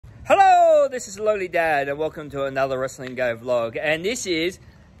this is Lowly Dad, and welcome to another Wrestling Go vlog. And this is...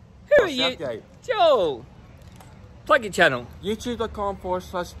 Who are you? Joel! Plug your channel.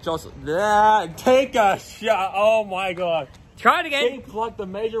 YouTube.com/just... Take a shot! Oh my god. Try it again. Plug the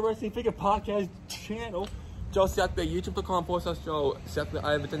Major Wrestling Figure Podcast channel. Joel Saturday, YouTube.com/Joel Saturday.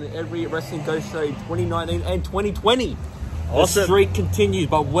 I have attended every Wrestling Go show in 2019 and 2020. Awesome. The streak continues,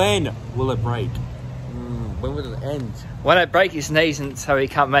 but when will it break? When will it end? When it break his knees and so he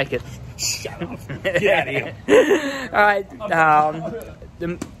can't make it. Shut up. Get out of here. Alright,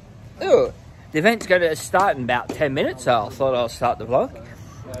 the event's going to start in about 10 minutes, so I thought I'll start the vlog.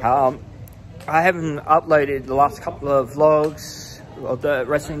 I haven't uploaded the last couple of vlogs of the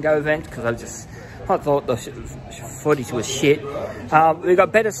Wrestling Go event because I thought the footage was shit. We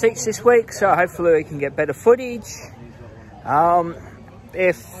got better seats this week, so hopefully we can get better footage.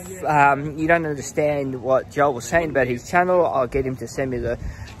 If you don't understand what Joel was saying about his channel, I'll get him to send me the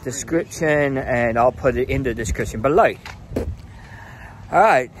description and I'll put it in the description below.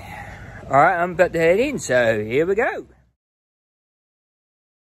 Alright, I'm about to head in, so here we go.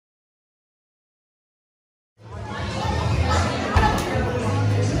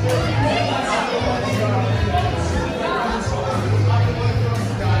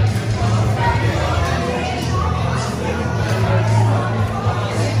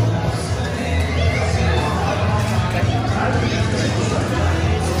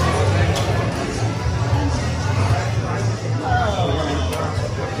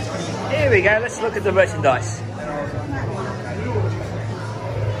 Here we go, let's look at the merchandise.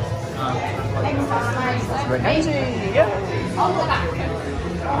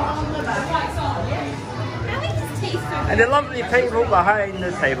 And the lovely people behind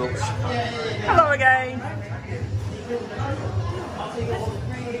the tables. Hello again.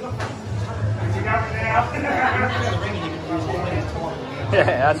 Yeah,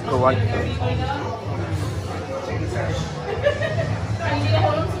 that's a cool one.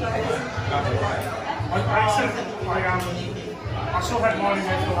 I still had mine in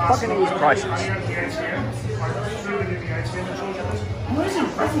there for the last Fucking these prices. What is a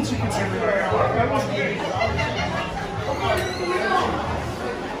reference you can send me?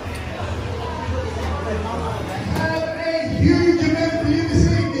 A huge event for you this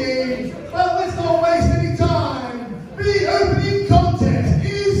evening, but let's not waste any time. The opening contest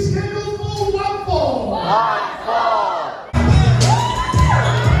is scheduled for 1-4.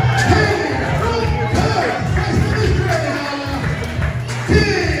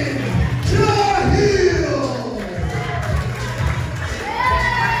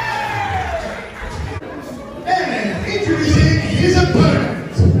 Introducing his opponent.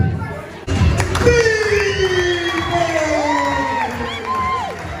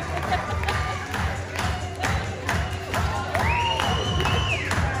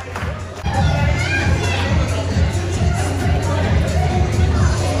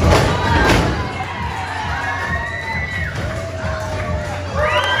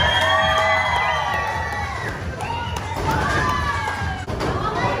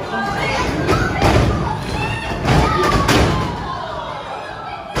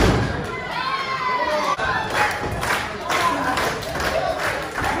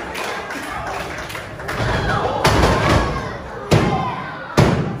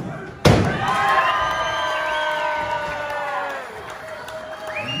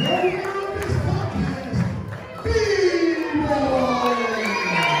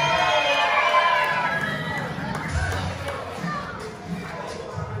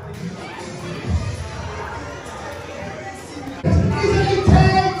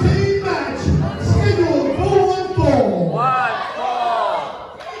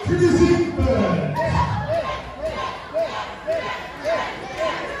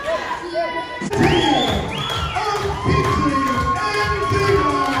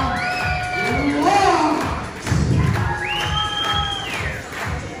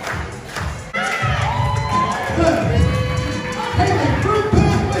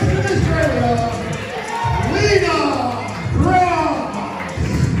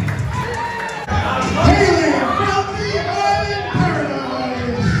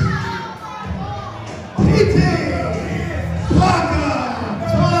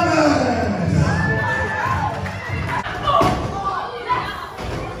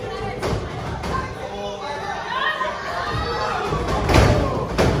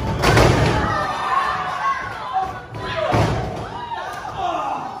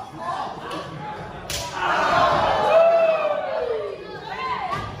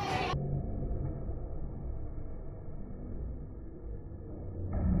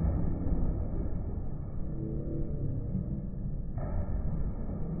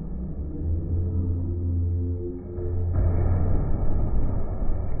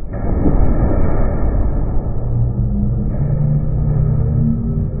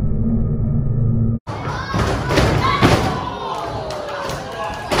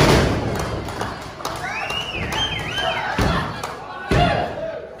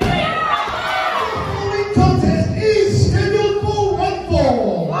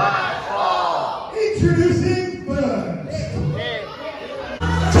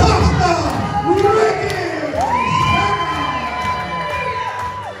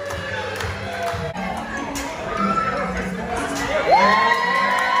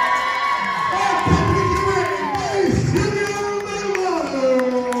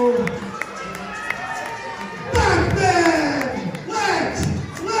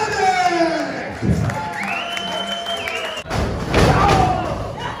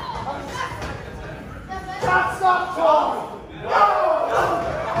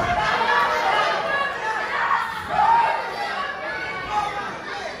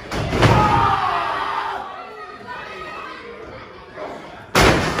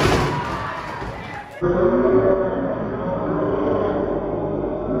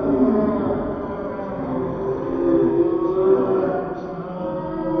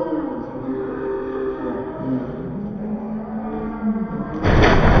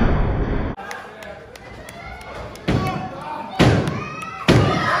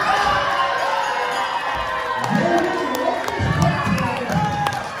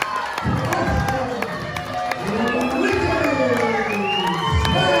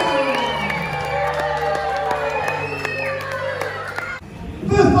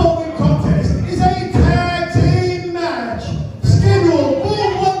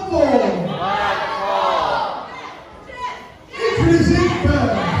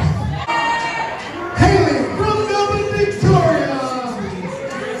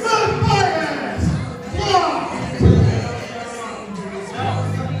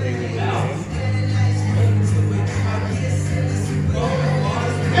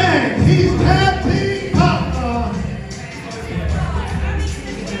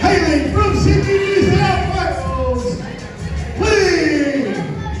 Hailing from Sydney, New South Wales, Lee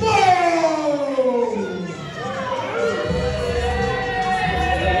Moore.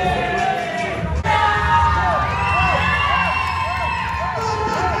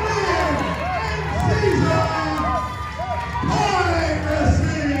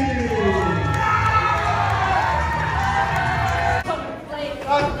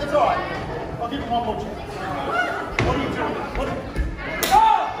 It's all right. I'll give you one more chance. What are you doing?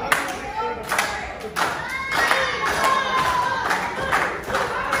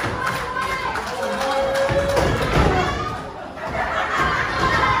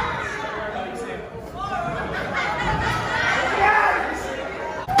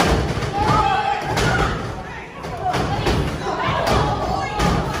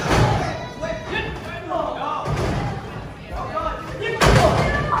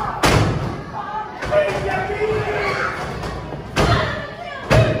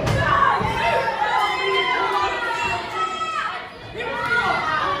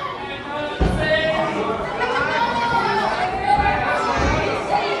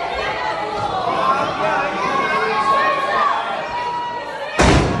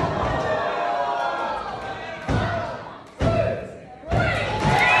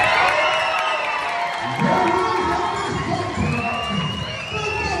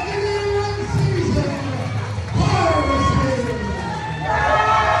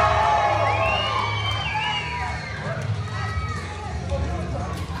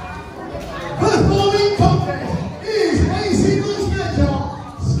 Performing contest is a singles matchup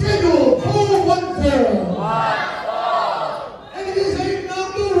scheduled for 1-4. And it is a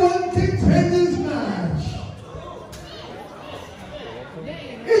 #1 contenders match.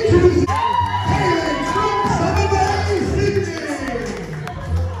 Introducing hailing from Summer Bay, Sydney.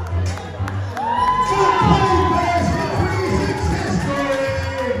 From playing past country successfully,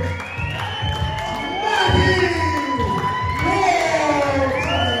 Maggie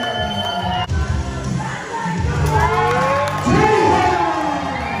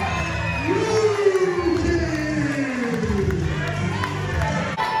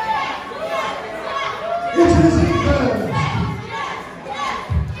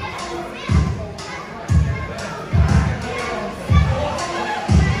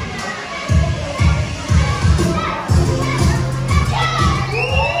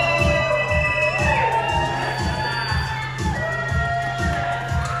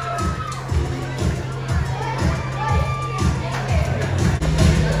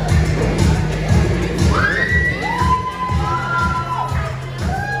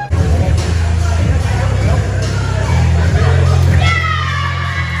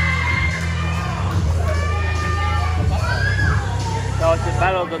So it's the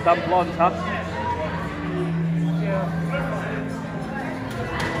battle of the dumb blonde tubs.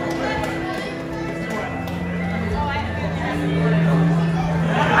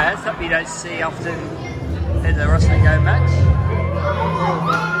 That's something you don't see often in the Wrestling Go match.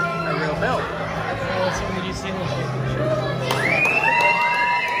 A real belt.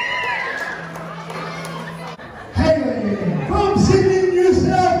 Hailing from Sydney, New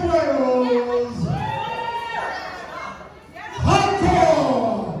South Wales,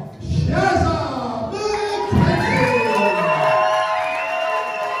 Hardcore Shazza McKenzie.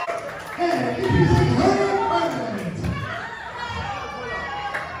 And introducing her opponent,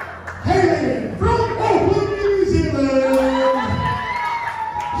 hailing from Auckland, New Zealand,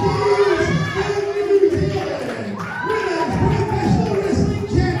 she is the New Zealand Women's Professional Wrestling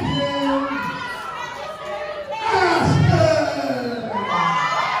Champion,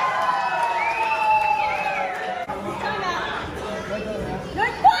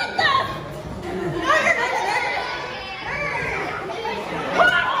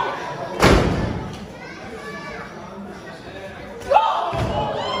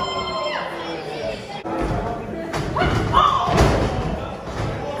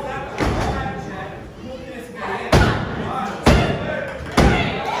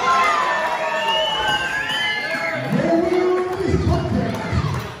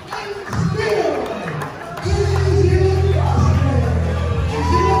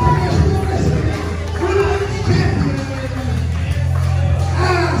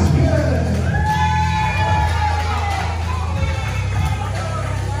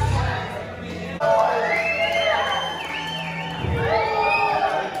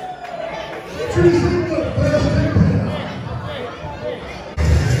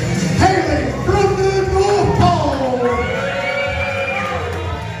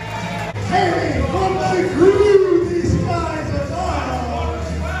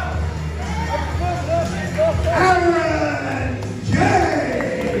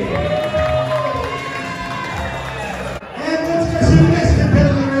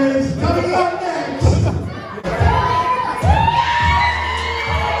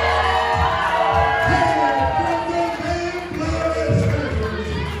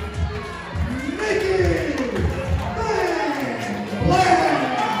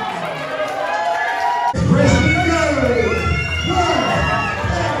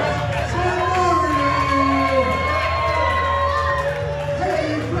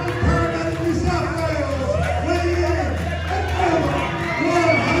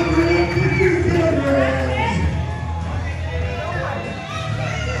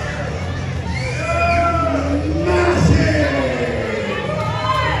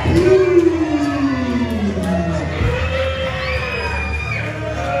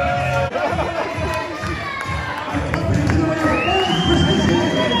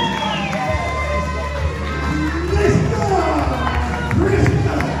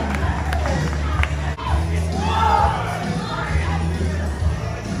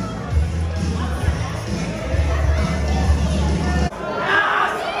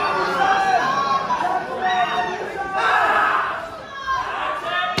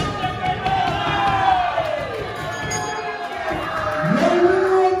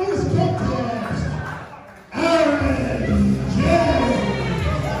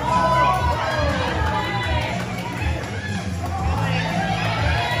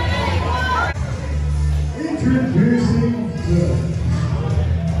 Introducing the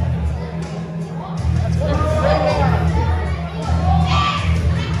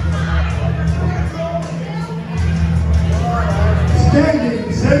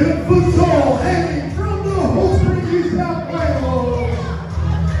standing 7 foot tall, hanging from the Hawkesbury, New South Wales,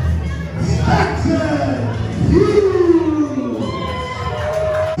 Saxon Hughes.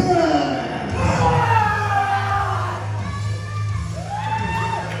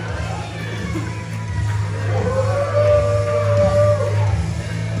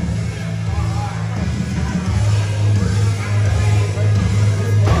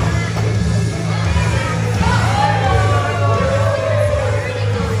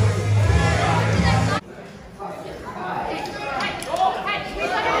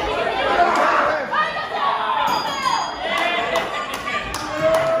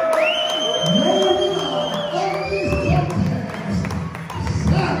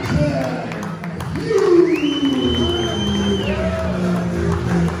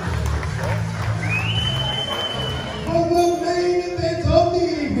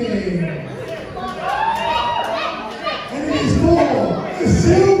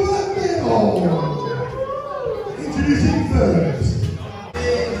 Silver medal. Introducing first.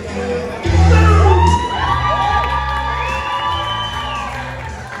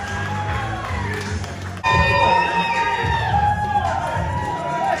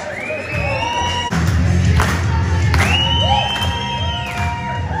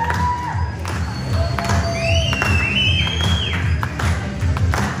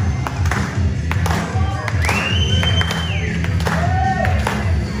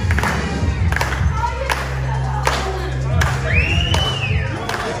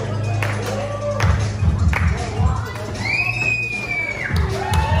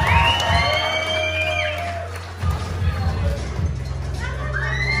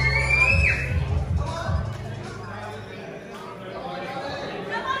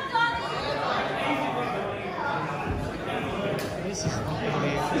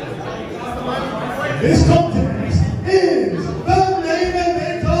 This contest is the main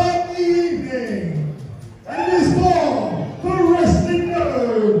event of the evening, and it is for the Wrestling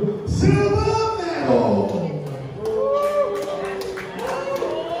Nerd Silver Medal.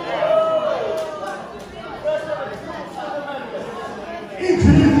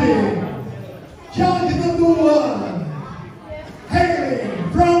 Introducing challenger number 1,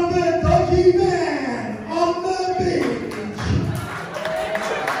 hailing from the Doggy Van on the beach.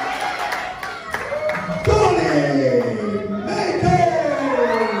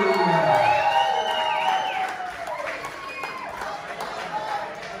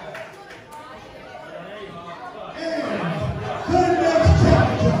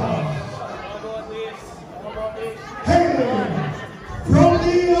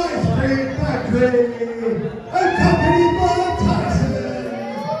 Accompanied by Tyson,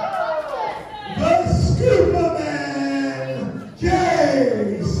 the Superman,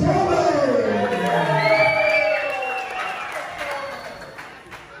 Jay Sullivan.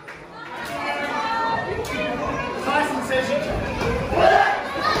 Tyson says you can.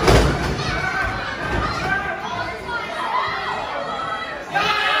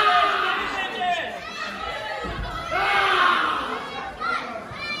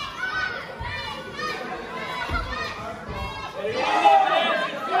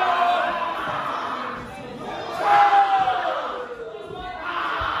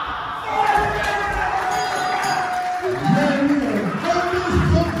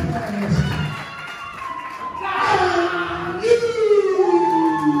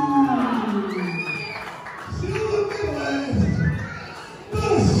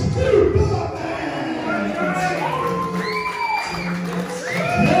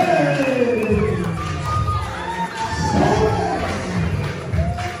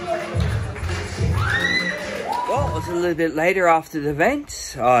 Well, it's a little bit later after the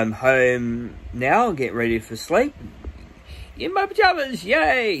event. I'm home now, getting ready for sleep. in my pajamas,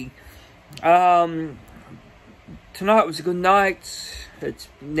 yay! Tonight was a good night. It's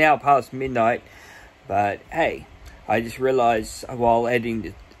now past midnight, but hey, I just realized while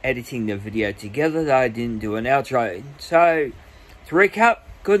editing the video together that I didn't do an outro. So, to recap,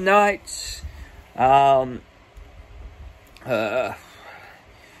 good night. Some of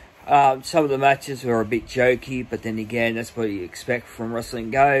the matches were a bit jokey, but then again, that's what you expect from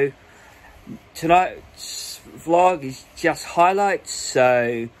Wrestling Go. Tonight's vlog is just highlights,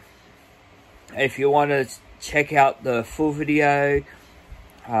 so if you want to check out the full video,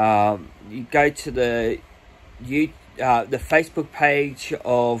 you go to the Facebook page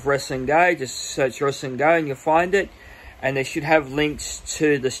of Wrestling Go. Just search Wrestling Go and you'll find it, and they should have links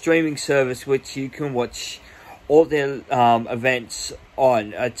to the streaming service which you can watch all their events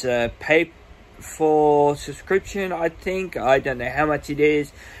on. It's a pay for subscription, I think. I don't know how much it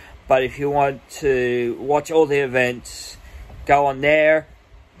is, but if you want to watch all the events, go on there.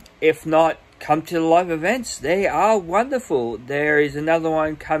 If not, come to the live events. They are wonderful. There is another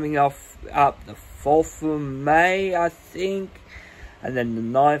one coming up the 4th of May, I think, and then the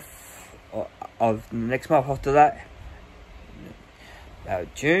 9th of the next month after that,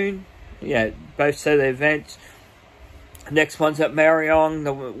 June. Yeah, both set of events. Next one's at Marion.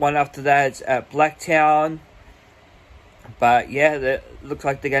 The one after that is at Blacktown. But yeah, it looks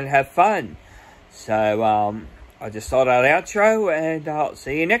like they're going to have fun. So I just thought I'd outro, and I'll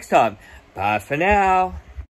see you next time. Bye for now.